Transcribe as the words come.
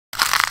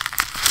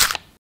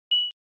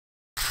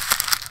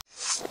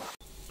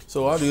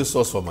So how do you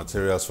source for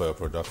materials for your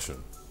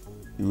production?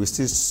 We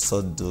still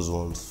sort those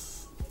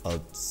ones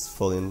out.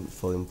 Foreign.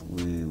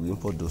 We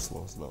import those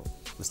ones now.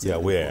 Yeah,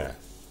 where?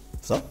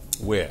 Sir?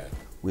 Where?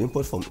 We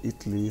import from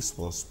Italy,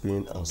 from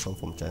Spain, and some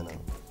from China.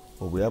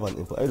 But we have an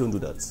import. I don't do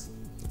that.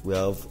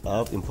 I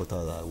have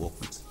importers that I work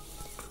with.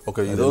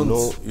 Okay,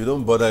 you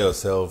don't bother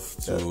yourself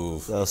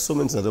to. There are so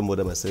many things I don't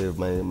bother myself.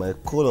 My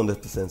core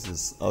 100%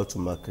 is how to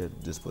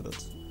market this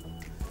product.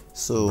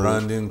 So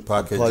branding,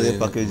 packaging,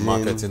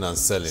 marketing, and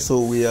selling.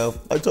 So we have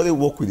actually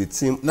worked with the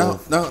team. Now,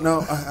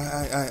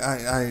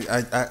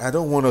 I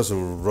don't want us to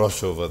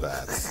rush over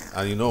that.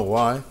 And you know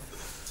why?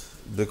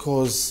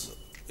 Because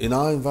in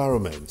our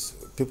environment,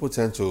 people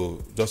tend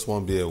to just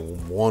want to be a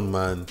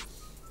one-man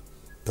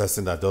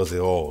person that does it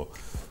all.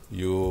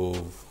 You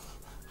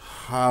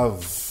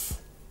have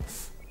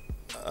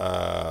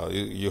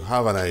you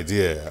have an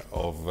idea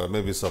of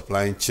maybe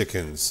supplying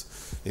chickens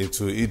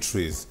into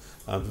eateries,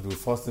 and the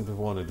first thing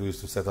people want to do is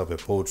to set up a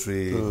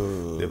poultry.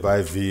 They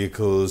buy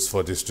vehicles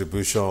for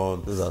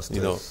distribution.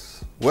 You know,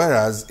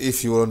 whereas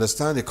if you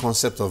understand the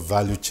concept of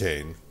value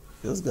chain,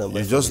 you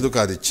just look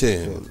at the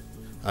chain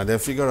and then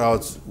figure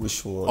out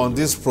which one on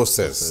this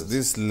process,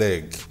 this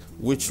leg,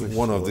 which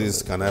one of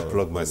these can I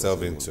plug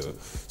myself into?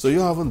 So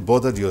you haven't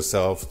bothered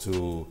yourself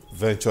to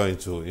venture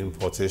into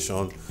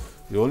importation.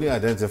 You only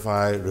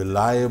identify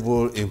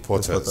reliable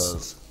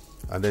importers.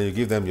 And then you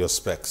give them your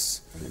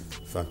specs.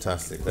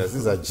 Fantastic.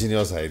 These are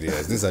genius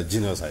ideas. These are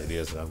genius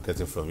ideas that I'm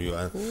getting from you.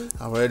 And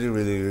I'm already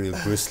really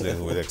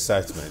bristling with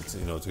excitement,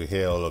 you know, to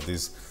hear all of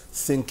this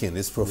thinking,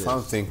 this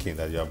profound thinking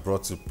that you have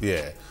brought to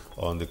bear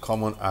on the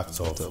common act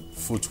of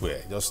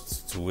footwear,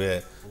 just to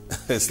wear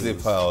a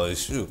slipper or a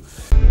shoe.